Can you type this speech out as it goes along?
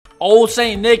Old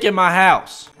Saint Nick in my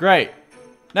house. Great.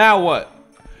 Now what?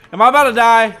 Am I about to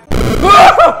die?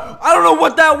 I don't know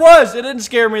what that was. It didn't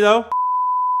scare me though.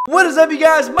 What is up, you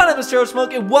guys? My name is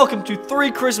Smoke, and welcome to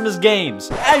 3 Christmas games.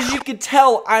 As you can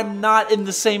tell, I'm not in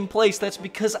the same place. That's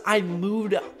because I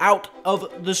moved out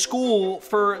of the school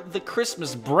for the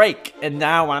Christmas break, and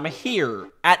now I'm here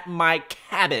at my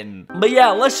cabin. But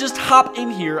yeah, let's just hop in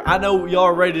here. I know y'all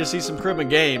are ready to see some Christmas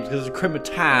games because it's Christmas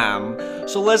time.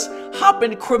 So let's hop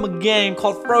into a Christmas game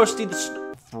called Frosty the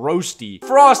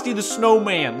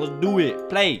Snowman. Let's do it.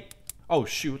 Play. Oh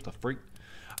shoot, what the freak?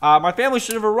 My family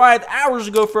should have arrived hours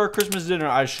ago for our Christmas dinner.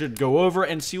 I should go over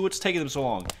and see what's taking them so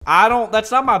long. That's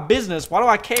not my business. Why do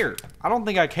I care? I don't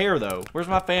think I care, though. Where's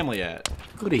my family at?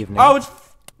 Good evening. Oh, it's...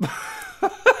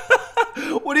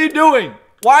 What are you doing?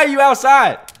 Why are you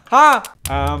outside? Huh?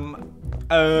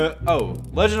 Oh.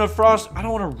 Legend of Frost. I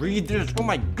don't want to read this. Oh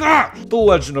my gosh. The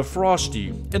Legend of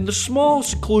Frosty. In the small,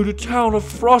 secluded town of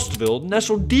Frostville,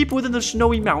 nestled deep within the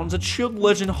snowy mountains, a chilled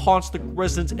legend haunts the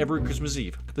residents every Christmas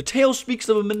Eve. The tale speaks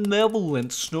of a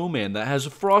malevolent snowman that has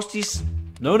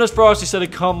known as Frosty, said to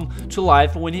come to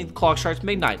life when the clock strikes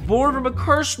midnight. Born from a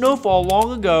cursed snowfall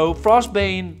long ago,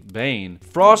 Frostbane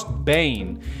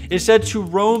is said to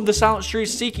roam the silent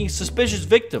streets seeking suspicious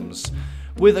victims.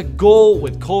 With a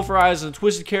coal for eyes and a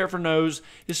twisted carrot for nose,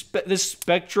 this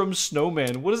spectrum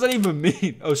snowman. What does that even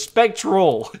mean? Oh,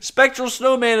 spectral. Spectral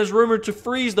snowman is rumored to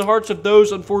freeze the hearts of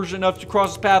those unfortunate enough to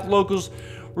cross his path. Locals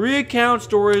recount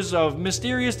stories of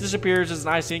mysterious disappearances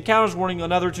and icy encounters, warning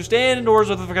another to stand indoors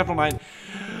with a forgetful night.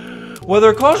 Whether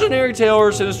a cautionary tale or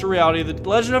a sinister reality, the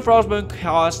Legend of Frostbane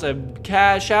cast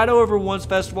a shadow over one's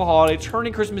festival holiday,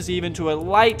 turning Christmas Eve into a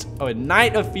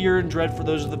night of fear and dread for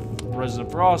those of the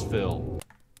residents of Frostville.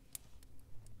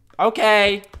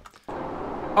 Okay.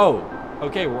 Oh,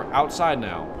 okay, we're outside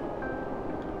now.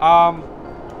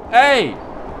 Hey!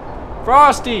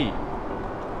 Frosty!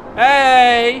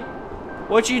 Hey!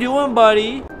 What you doing,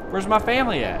 buddy? Where's my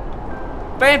family at?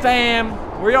 Fam!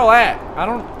 Where y'all at?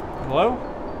 Hello?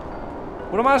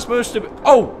 What am I supposed to be?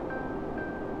 Oh!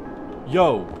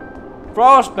 Yo.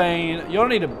 Frostbane, you don't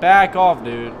need to back off,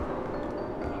 dude.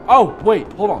 Oh,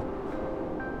 wait, hold on.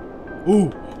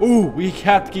 Ooh, we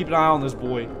have to keep an eye on this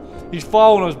boy. He's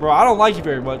following us, bro. I don't like you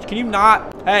very much. Can you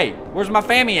not? Hey, where's my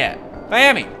fammy at?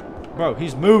 Fammy! Bro,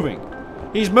 he's moving.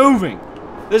 He's moving.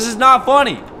 This is not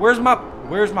funny. Where's my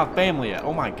family at?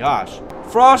 Oh my gosh.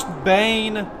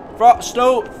 Frostbane.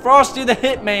 Frosty the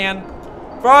Hitman.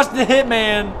 Frosty the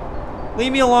Hitman.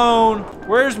 Leave me alone.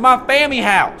 Where's my fammy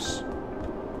house?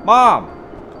 Mom.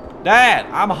 Dad,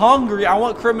 I'm hungry. I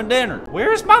want Christmas dinner.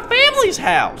 Where's my family's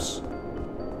house?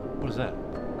 What is that?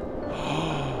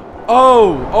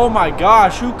 Oh my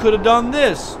gosh, who could have done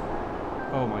this?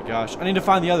 Oh my gosh, I need to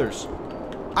find the others.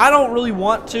 I don't really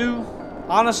want to.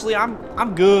 Honestly,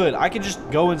 I'm good. I can just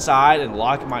go inside and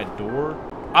lock my door.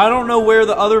 I don't know where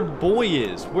the other boy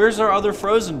is. Where's our other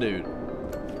frozen dude?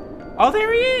 Oh,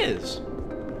 there he is.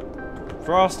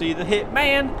 Frosty the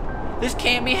Hitman. This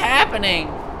can't be happening.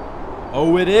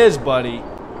 Oh, it is, buddy.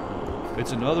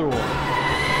 It's another one.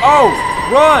 Oh,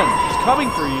 run! He's coming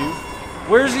for you.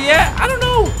 Where's he at? I don't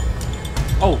know.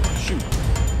 Oh, shoot.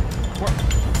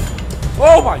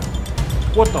 Oh my.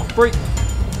 What the freak?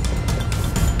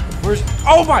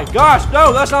 Oh my gosh.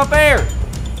 No, that's not fair.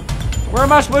 Where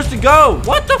am I supposed to go?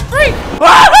 What the freak?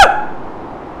 Ah!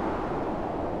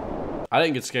 I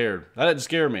didn't get scared. That didn't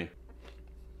scare me.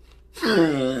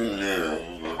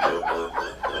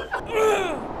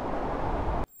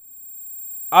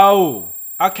 Oh.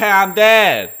 Okay, I'm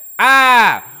dead.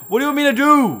 Ah! What do you want me to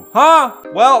do? Huh?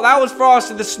 Well, that was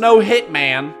Frosty the Snow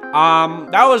Hitman.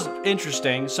 That was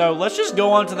interesting. So let's just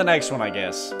go on to the next one, I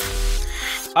guess.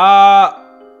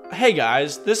 Hey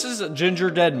guys, this is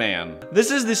Ginger Dead Man.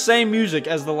 This is the same music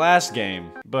as the last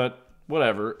game, but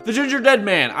whatever. The Ginger Dead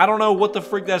Man. I don't know what the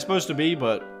freak that's supposed to be,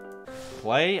 but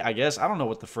play, I guess. I don't know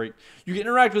what the freak. You can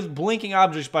interact with blinking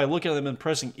objects by looking at them and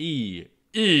pressing E.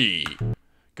 E.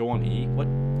 Go on E. What?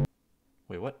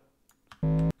 Wait, what?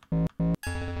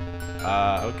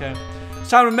 Okay. It's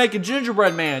time to make a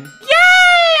gingerbread man. Yay!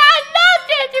 I love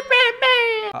gingerbread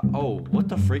man! Oh, what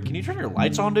the freak? Can you turn your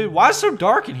lights on, dude? Why is it so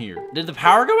dark in here? Did the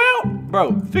power go out?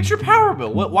 Bro, fix your power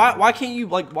bill. Why can't you,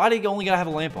 like, why do you only gotta have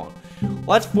a lamp on?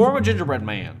 Let's form a gingerbread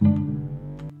man.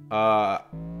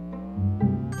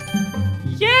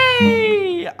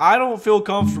 Yay! I don't feel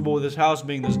comfortable with this house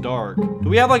being this dark. Do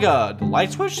we have, like, a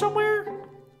light switch somewhere?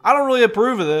 I don't really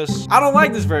approve of this. I don't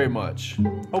like this very much.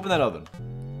 Open that oven.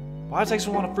 Why does it take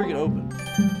so long to freaking open?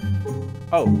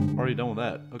 Oh, already done with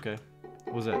that. Okay.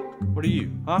 What was that? What are you?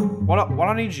 Huh? Why do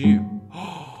I need you?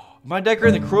 Am I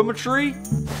decorating the chroma tree?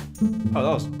 Oh,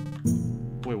 that was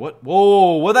Wait, what?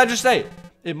 Whoa, what did I just say?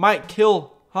 It might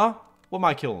kill, huh? What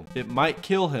might kill him? It might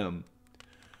kill him.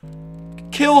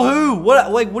 Kill who?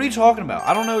 What, like, what are you talking about?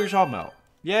 I don't know what you're talking about.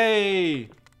 Yay.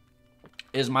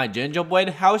 Is my gingerbread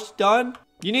house done?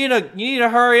 You need to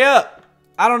hurry up.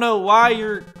 I don't know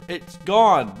why it's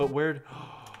gone, but where?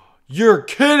 You're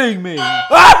kidding me.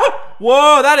 Ah!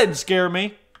 Whoa, that didn't scare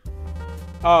me.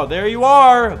 Oh, there you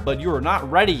are, but you are not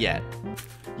ready yet.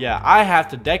 Yeah, I have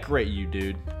to decorate you,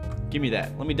 dude. Give me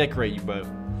that. Let me decorate you, bro.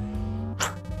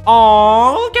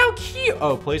 Aw, look how cute.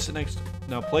 Oh, place it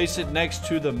next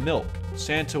to the milk.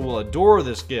 Santa will adore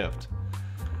this gift.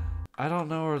 I don't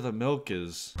know where the milk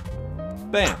is.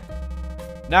 Bam.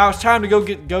 Now it's time to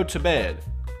go to bed.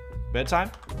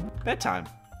 Bedtime? Bedtime.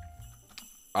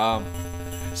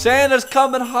 Santa's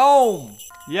coming home.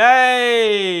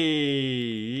 Yay.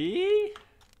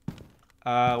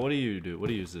 What do you do? What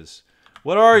do you use this?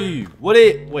 What are you?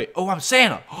 Wait. Oh, I'm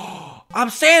Santa. I'm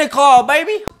Santa Claus,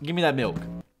 baby. Give me that milk.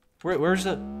 Where's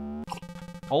the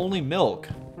only milk?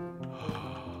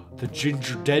 The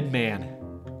ginger dead man.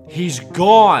 He's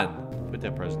gone. Put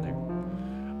that present there.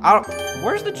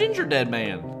 Where's the ginger dead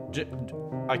man?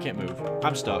 I can't move.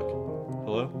 I'm stuck.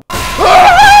 Hello?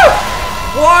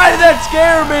 Why did that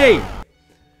scare me?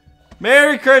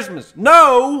 Merry Christmas.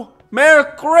 No. Merry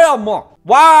Christmas.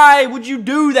 Why would you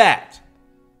do that?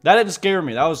 That didn't scare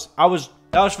me. That was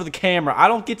for the camera. I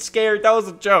don't get scared. That was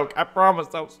a joke. I promise.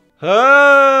 That was.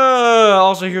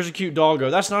 Also, here's a cute doggo.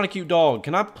 That's not a cute dog.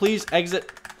 Can I please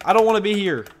exit? I don't want to be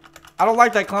here. I don't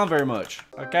like that clown very much.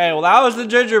 Okay, well, that was the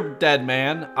ginger dead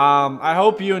man. I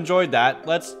hope you enjoyed that.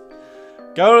 Let's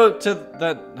go to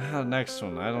the next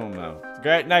one. I don't know.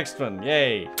 Great, next one.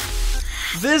 Yay.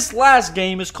 This last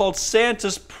game is called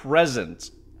Santa's Present.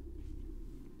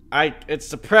 It's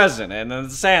the present, and then the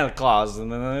Santa Claus, and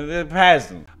then the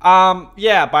present.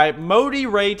 Yeah, by Modi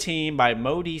Ray Team, by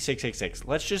Modi666.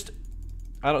 Let's just,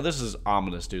 this is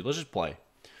ominous, dude. Let's just play.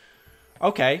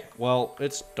 Okay, well,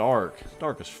 it's dark. It's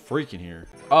dark as freaking here.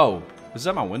 Oh, is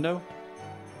that my window?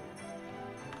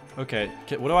 Okay,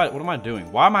 what am I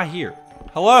doing? Why am I here?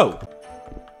 Hello?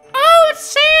 Oh, it's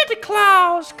Santa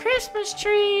Claus, Christmas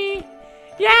tree.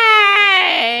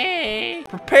 Yay!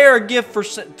 Prepare a gift for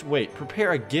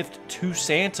prepare a gift to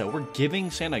Santa. We're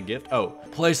giving Santa a gift. Oh,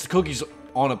 place the cookies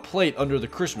on a plate under the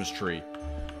Christmas tree.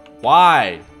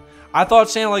 Why? I thought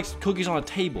Santa likes cookies on a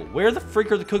table. Where the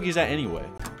freak are the cookies at anyway?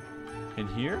 In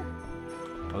here?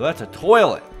 Oh, that's a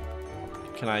toilet.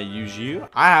 Can I use you?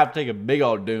 I have to take a big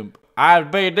old dump.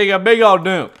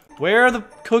 Where are the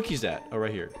cookies at? Oh,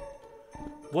 right here.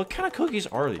 What kind of cookies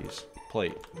are these?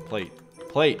 Plate.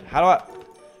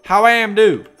 How am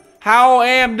do?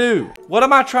 What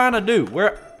am I trying to do?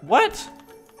 What?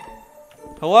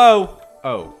 Hello?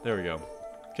 Oh, there we go.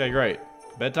 Okay, great.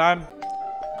 Bedtime?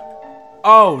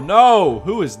 Oh, no.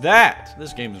 Who is that?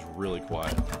 This game is really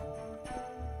quiet.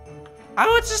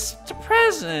 Oh, it's just a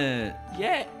present.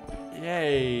 Yeah.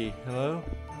 Yay. Hello?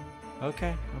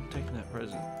 Okay, I'm taking that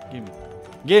present.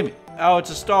 Give me. Oh, it's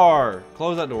a star.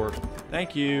 Close that door.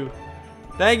 Thank you.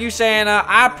 Thank you, Santa.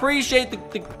 I appreciate the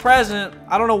present.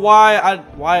 I don't know why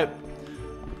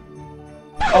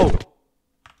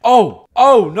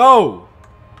Oh, no.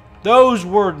 Those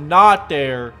were not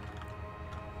there.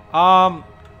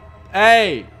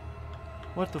 Hey.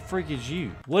 What the freak is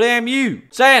you? What am you?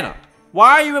 Santa,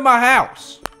 why are you in my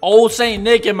house? Old Saint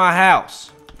Nick in my house.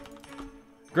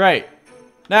 Great.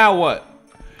 Now what?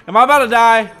 Am I about to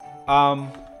die?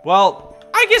 Well,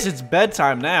 I guess it's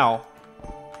bedtime now.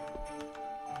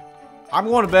 I'm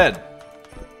going to bed.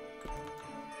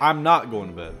 I'm not going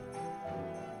to bed.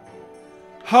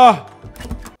 Huh.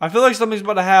 I feel like something's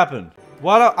about to happen.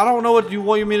 Well, I don't know what you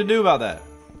want me to do about that.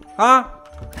 Huh?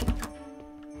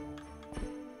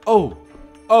 Oh.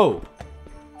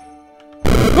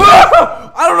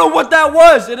 I don't know what that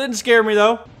was. It didn't scare me,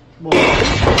 though.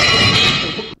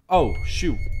 Oh,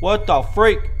 shoot. What the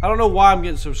freak? I don't know why I'm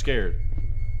getting so scared.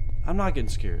 I'm not getting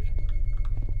scared.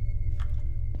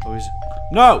 Oh,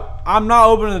 no, I'm not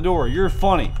opening the door. You're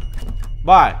funny.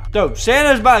 Bye. Dope.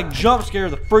 Santa's about to jump scare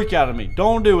the freak out of me.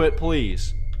 Don't do it,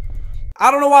 please.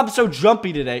 I don't know why I'm so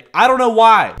jumpy today. I don't know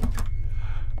why.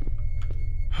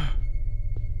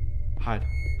 Hide.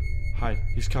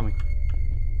 He's coming.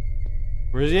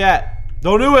 Where is he at?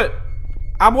 Don't do it.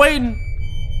 I'm waiting.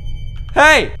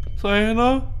 Hey,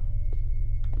 Santa.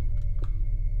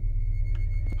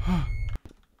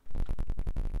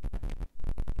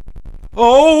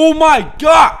 Oh my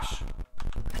gosh!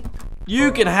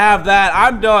 You can have that.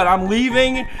 I'm done. I'm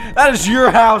leaving. That is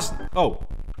your house. Oh.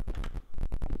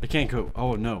 I can't go.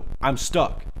 Oh no. I'm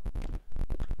stuck.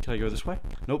 Can I go this way?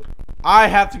 Nope. I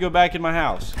have to go back in my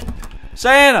house.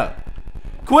 Santa,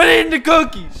 quit eating the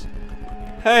cookies.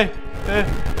 Hey, hey.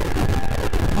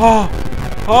 Oh,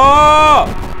 oh,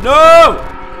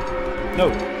 no, no.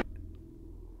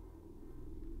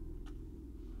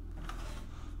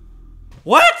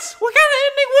 What? What kind of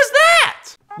ending was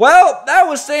that? Well, that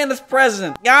was Santa's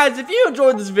present. Guys, if you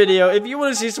enjoyed this video, if you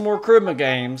want to see some more Christmas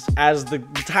games, as the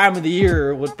time of the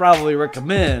year would probably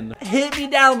recommend, hit me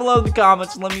down below in the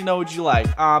comments and let me know what you like.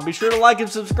 Be sure to like and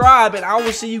subscribe, and I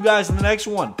will see you guys in the next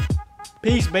one.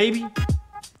 Peace, baby.